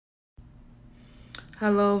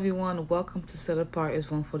Hello, everyone. Welcome to Set Apart is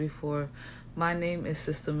 144. My name is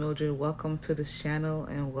Sister Mildred. Welcome to this channel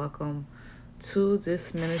and welcome to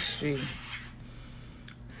this ministry.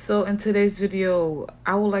 So, in today's video,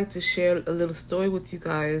 I would like to share a little story with you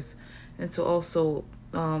guys, and to also,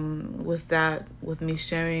 with me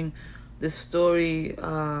sharing this story,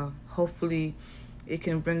 hopefully, it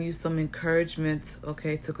can bring you some encouragement,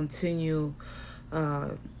 okay, to continue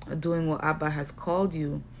doing what Abba has called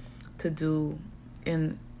you to do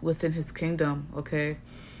within his kingdom. Okay.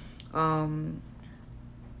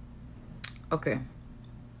 Okay.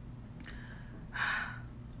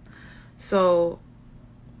 So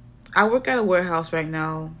I work at a warehouse right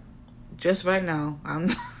now. Just right now. I'm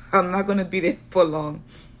not gonna be there for long.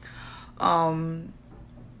 And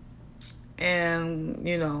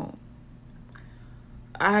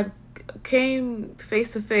I came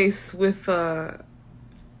face to face with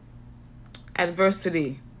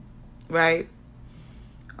adversity, right?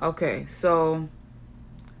 Okay, so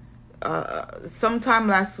sometime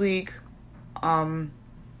last week, I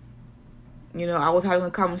was having a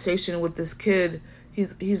conversation with this kid.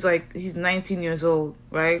 He's 19 years old,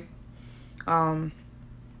 right? I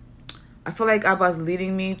feel like Abba's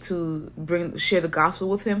leading me to share the gospel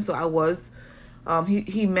with him, so I was.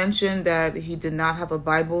 He mentioned that he did not have a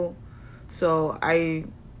Bible, so I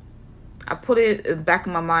put it back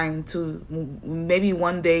in my mind to maybe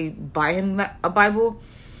one day buy him a Bible.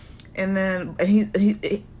 And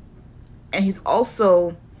he's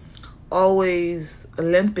also always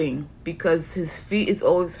limping because his feet is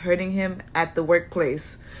always hurting him at the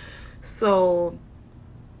workplace. So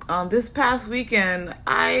this past weekend,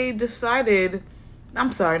 last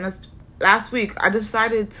week, I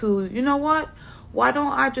decided to, you know what? Why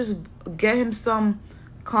don't I just get him some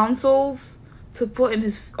consoles to put in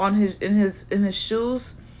his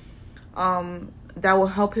shoes? That will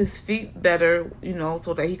help his feet better,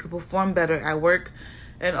 so that he could perform better at work,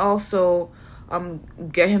 and also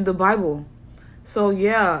get him the Bible. So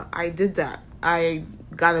yeah, I did that. I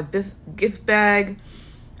got a gift bag.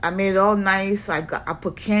 I made it all nice. I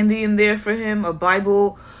put candy in there for him, a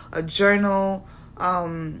Bible, a journal,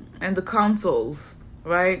 and the consoles,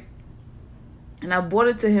 right? And I bought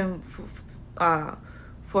it to him at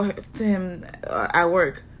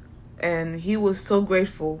work, and he was so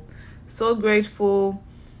grateful. So grateful.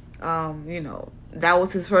 That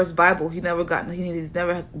was his first Bible. He's never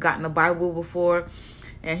gotten a Bible before,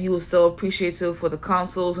 and he was so appreciative for the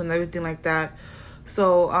consoles and everything like that.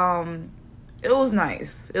 So it was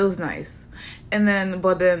nice. And then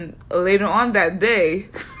later on that day,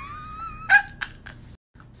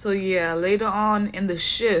 so yeah, later on in the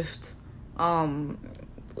shift,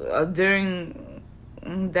 during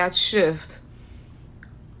that shift,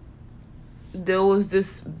 there was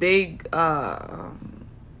this big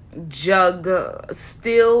jug,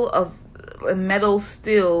 metal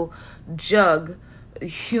steel jug,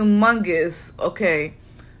 humongous, okay,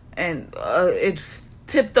 and it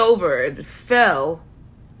tipped over. It fell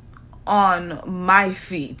on my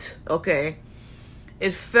feet, okay.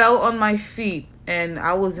 It fell on my feet, and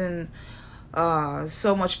I was in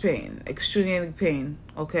so much pain, extreme pain,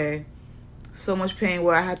 okay. So much pain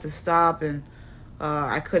where I had to stop, and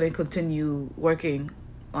I couldn't continue working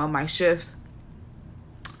on my shift,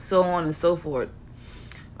 so on and so forth.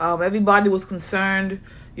 Everybody was concerned,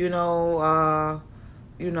 so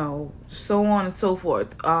on and so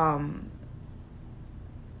forth.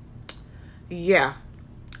 Yeah,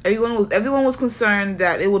 everyone was concerned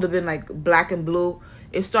that it would have been like black and blue.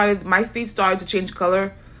 My feet started to change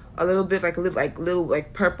color a little bit, like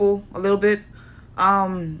purple a little bit.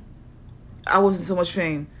 I was in so much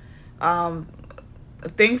pain.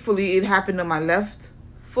 Thankfully, it happened on my left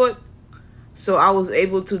foot, so I was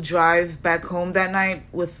able to drive back home that night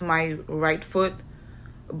with my right foot.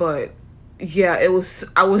 But yeah, I was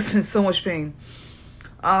in so much pain.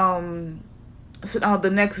 So now the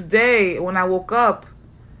next day when I woke up,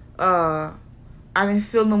 I didn't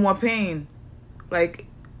feel no more pain. Like,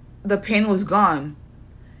 the pain was gone,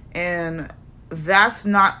 and that's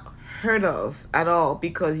not heard of at all,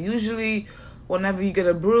 because usually whenever you get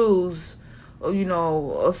a bruise,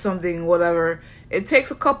 or something, whatever, it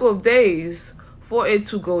takes a couple of days for it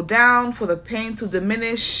to go down, for the pain to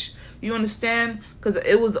diminish. You understand? Because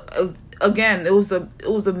it was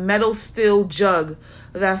a metal steel jug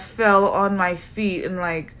that fell on my feet, and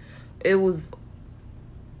I was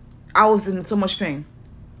in so much pain.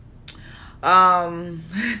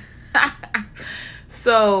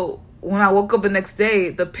 So when I woke up the next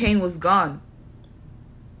day, the pain was gone.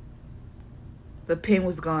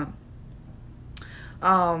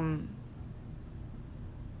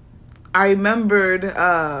 I remembered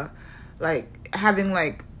like having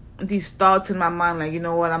like these thoughts in my mind, like, you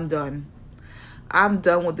know what, I'm done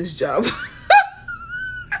with this job.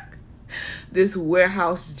 This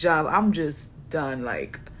warehouse job, I'm just done.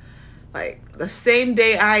 Like the same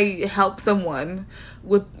day I help someone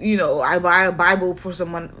with, you know, I buy a Bible for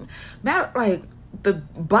someone, that, like, the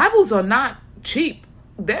Bibles are not cheap.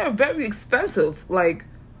 They're very expensive. Like,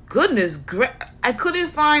 goodness, I couldn't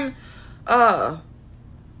find,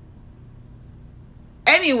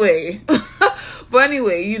 anyway. But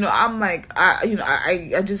anyway, you know, I'm like,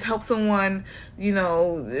 I just help someone, you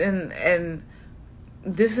know, and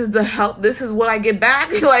this is the help, this is what I get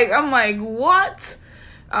back. Like, I'm like, what?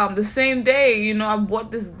 The same day, you know, I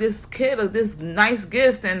bought this kid this nice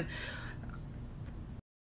gift. And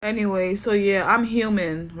anyway, so yeah, I'm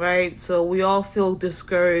human, right? So we all feel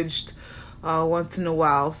discouraged once in a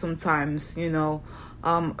while sometimes, you know.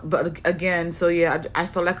 But again, so yeah, I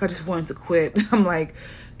felt like I just wanted to quit. I'm like,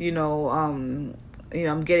 you know, I'm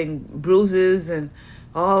getting bruises and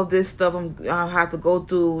all this stuff I have to go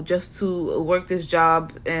through just to work this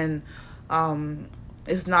job, and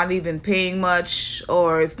it's not even paying much,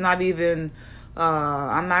 or it's not even,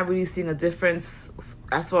 I'm not really seeing a difference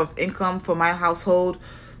as far as income for my household,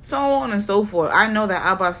 so on and so forth. I know that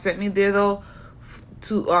Abba sent me there though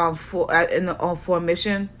for a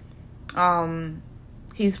mission.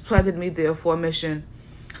 He's planted me there for a mission.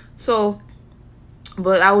 So,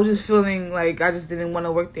 but I was just feeling like I just didn't want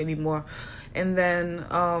to work there anymore. And then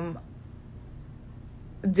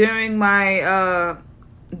during my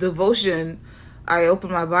devotion, I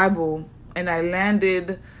opened my Bible and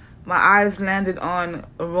my eyes landed on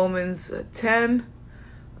Romans 10,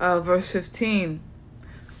 verse 15,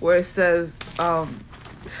 where it says,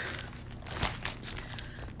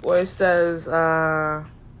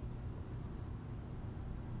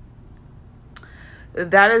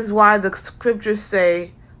 that is why the scriptures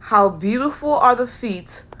say, how beautiful are the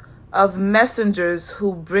feet of messengers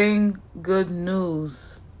who bring good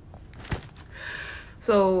news.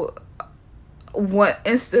 So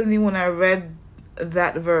instantly when I read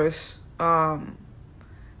that verse, the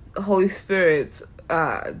Holy Spirit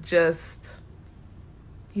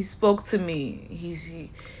he spoke to me.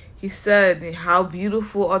 He said, how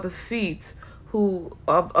beautiful are the feet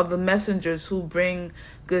of the messengers who bring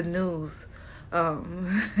good news.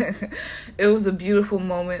 It was a beautiful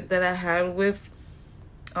moment that I had with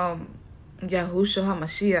Yahushua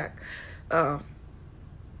HaMashiach.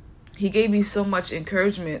 He gave me so much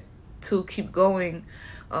encouragement to keep going,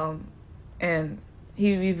 and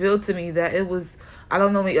he revealed to me that it was, I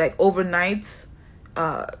don't know, like overnight,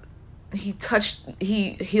 he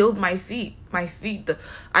healed my feet. I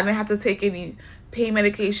didn't have to take any pain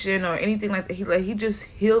medication or anything like that. He just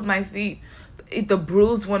healed my feet. The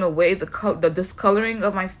bruise went away. The discoloring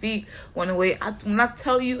of my feet went away. When I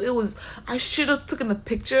tell you, I should have taken a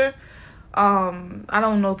picture. I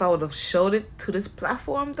don't know if I would have showed it to this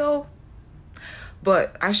platform though,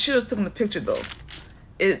 but I should have taken a picture though.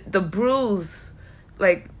 The bruise,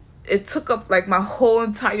 like, it took up like my whole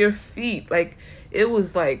entire feet. Like, it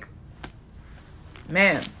was like,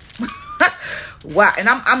 man, wow. And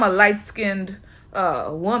I'm a light-skinned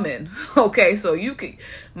woman. Okay, so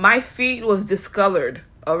my feet was discolored.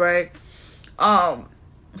 All right.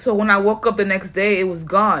 So when I woke up the next day, it was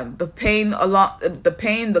gone. The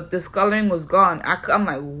discoloring was gone. I'm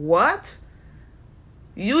like, what?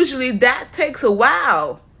 Usually that takes a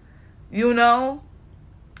while, you know.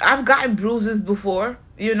 I've gotten bruises before,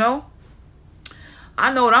 you know.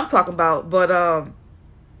 I know what I'm talking about. But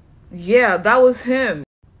yeah, that was him.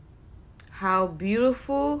 How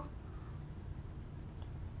beautiful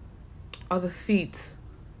are the feet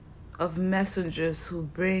of messengers who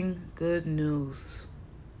bring good news.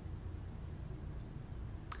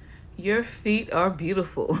 Your feet are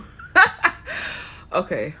beautiful.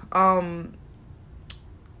 Okay. I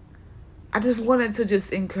just wanted to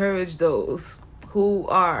just encourage those who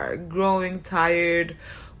are growing tired,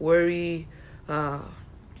 worry,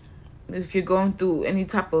 if you're going through any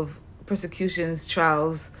type of persecutions,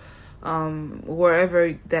 trials,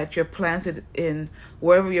 wherever that you're planted in,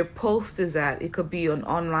 wherever your post is at. It could be an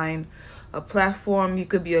online platform. You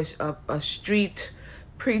could be a street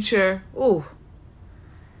preacher. Oh,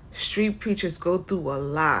 street preachers go through a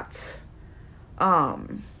lot.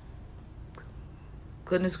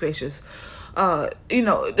 Goodness gracious. You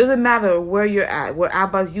know, it doesn't matter where you're at, where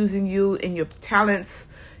Abba's using you in your talents,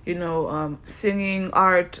 you know, singing,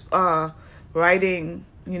 art, writing,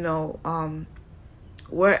 you know,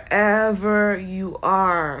 wherever you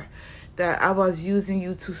are, that Abba's using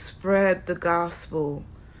you to spread the gospel.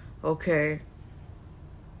 Okay.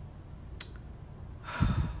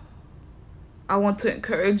 I want to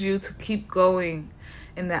encourage you to keep going,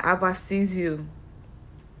 and that Abba sees you.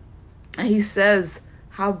 And he says,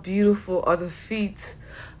 how beautiful are the feet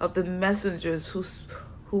of the messengers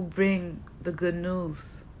who bring the good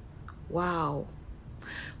news. Wow.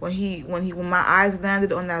 When my eyes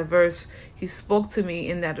landed on that verse, he spoke to me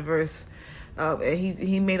in that verse. And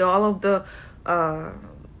he made all of the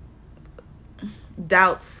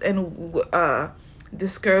doubts and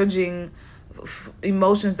discouraging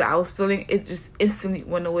emotions that I was feeling. It just instantly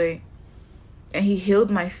went away, and he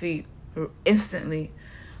healed my feet instantly.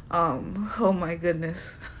 Oh my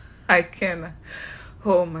goodness, I can't.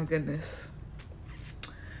 Oh my goodness.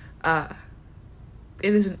 It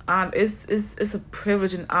is an honor. It's a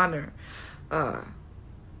privilege and honor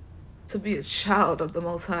to be a child of the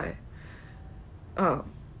Most High. The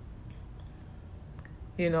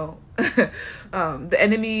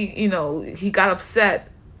enemy, he got upset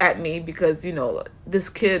at me because, this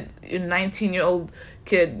kid, a 19-year-old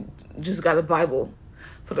kid, just got a Bible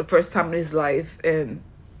for the first time in his life. And,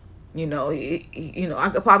 I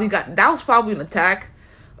could probably that was probably an attack.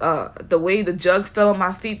 The way the jug fell on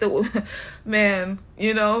my feet, man,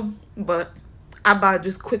 but Abba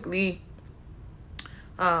just quickly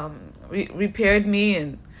repaired me,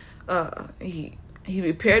 and he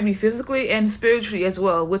repaired me physically and spiritually as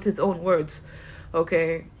well with his own words.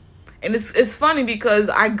 Okay. And it's funny because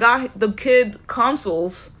I got the kid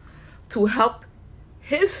consoles to help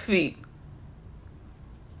his feet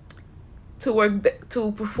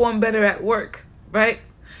to perform better at work, right?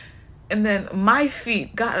 And then my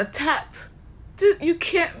feet got attacked. You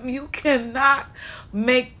cannot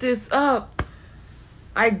make this up.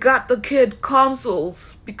 I got the kid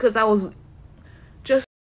consoles because I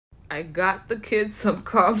got the kid some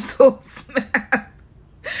consoles, man.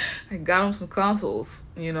 I got him some consoles,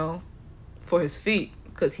 for his feet,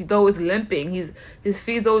 because he's always limping. His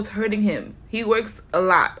feet's always hurting him. He works a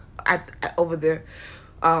lot over there,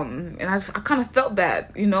 and I kind of felt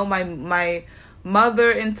bad, my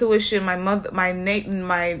mother intuition, my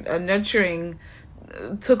nurturing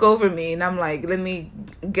took over me, and I'm like, let me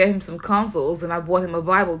get him some consoles, and I bought him a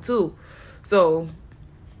Bible too. So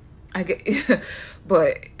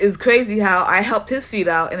but it's crazy how I helped his feet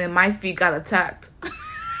out, and then my feet got attacked.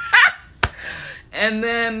 And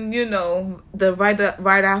then, the right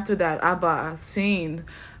after that, Abba seen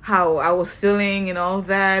how I was feeling and all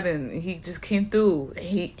that, and he just came through.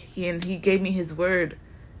 He gave me his word.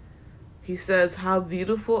 He says, how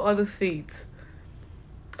beautiful are the feet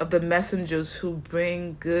of the messengers who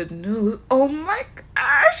bring good news. Oh my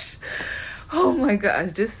gosh. Oh my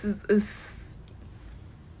gosh. This is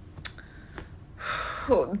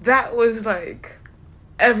that was like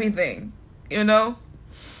everything,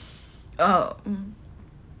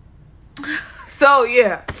 So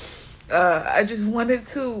yeah, I just wanted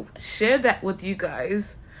to share that with you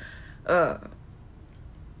guys, and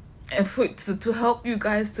to help you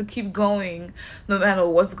guys to keep going no matter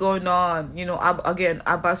what's going on.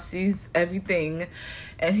 Abba sees everything,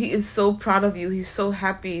 and he is so proud of you. He's so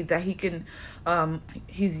happy that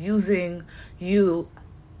he's using you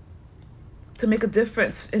to make a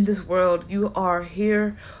difference in this world. You are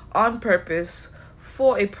here on purpose,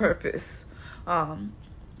 for a purpose,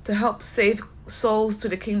 to help save souls to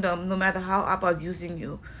the kingdom, no matter how Abba's using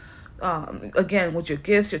you. Again, with your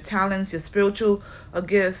gifts, your talents, your spiritual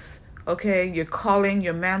gifts, okay, your calling,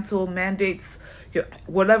 your mantle, mandates, your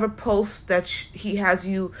whatever post that he has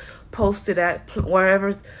you posted at,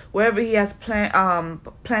 wherever he has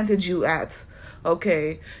planted you at,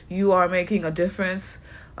 okay, you are making a difference.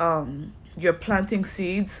 You're planting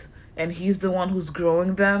seeds, and he's the one who's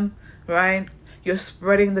growing them, right? You're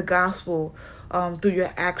spreading the gospel through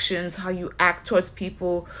your actions, how you act towards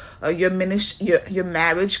people. Your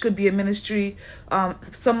marriage could be a ministry.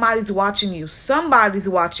 Somebody's watching you.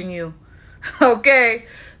 Okay?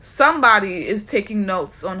 Somebody is taking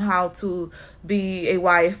notes on how to be a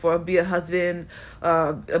wife or be a husband,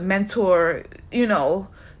 a mentor,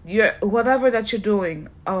 whatever that you're doing.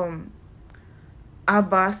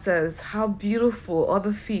 Abba says, how beautiful are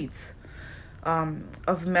the feet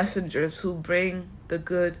of messengers who bring the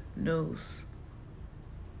good news.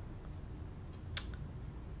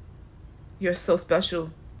 You're so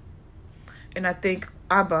special. And I thank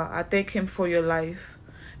Abba. I thank him for your life.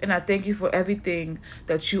 And I thank you for everything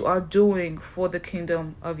that you are doing for the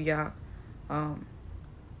kingdom of Yah.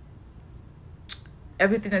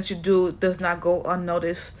 Everything that you do does not go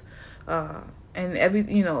unnoticed. And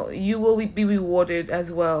you will be rewarded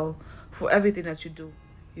as well for everything that you do.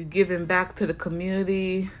 You're giving back to the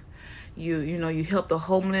community. You help the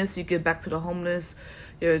homeless. You give back to the homeless.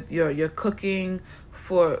 you're cooking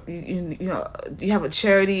for, you know, you have a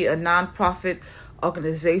charity, a nonprofit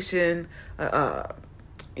organization,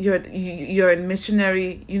 you're a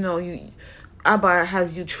missionary, you know, Abba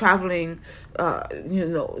has you traveling, you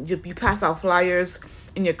know, you pass out flyers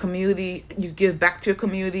in your community, you give back to your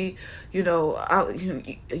community, you know,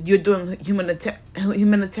 you're doing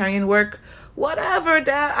humanitarian work, whatever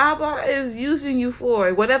that Abba is using you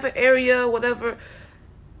for, whatever area, whatever,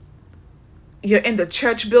 you're in the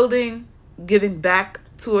church building, giving back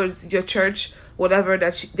towards your church, whatever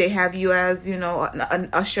that they have you as, you know, an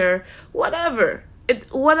usher, whatever,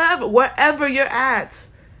 wherever you're at,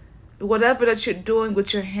 whatever that you're doing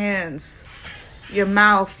with your hands, your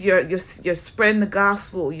mouth, you're spreading the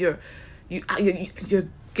gospel, you're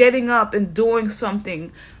getting up and doing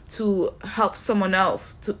something to help someone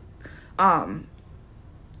else, to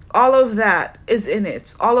all of that is in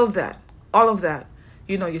it, all of that,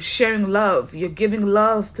 you know, you're sharing love, you're giving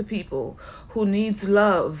love to people who needs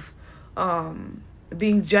love,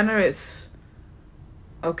 being generous,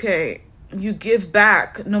 okay, you give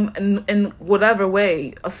back in whatever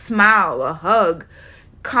way, a smile, a hug,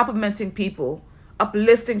 complimenting people,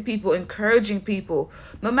 uplifting people, encouraging people,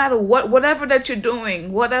 no matter whatever that you're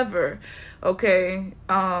doing, whatever, okay,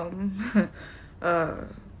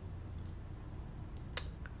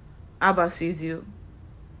 Abba sees you,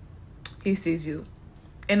 he sees you,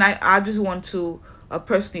 and I just want to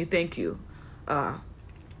personally thank you,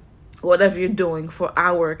 whatever you're doing for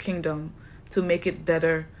our kingdom to make it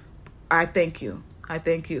better. I thank you.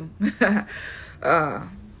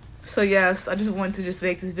 So yes, I just wanted to just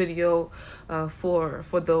make this video for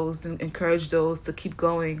those, and encourage those to keep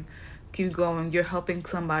going. You're helping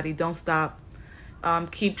somebody. Don't stop.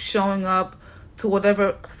 Keep showing up to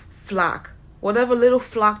whatever little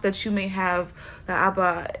flock that you may have, that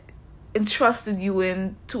Abba entrusted you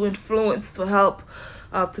in, to influence, to help,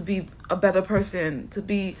 to be a better person, to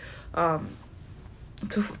be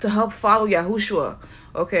to help follow Yahushua.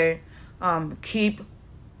 Okay. Keep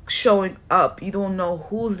showing up. You don't know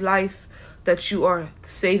whose life that you are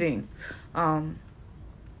saving.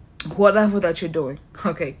 Whatever that you're doing.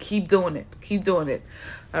 Okay, keep doing it.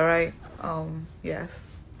 All right.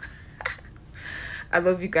 Yes. I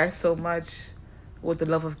love you guys so much with the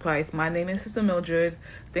love of Christ. My name is Sister Mildred.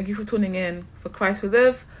 Thank you for tuning in. For Christ we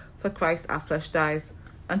live, for Christ our flesh dies.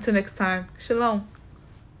 Until next time, shalom.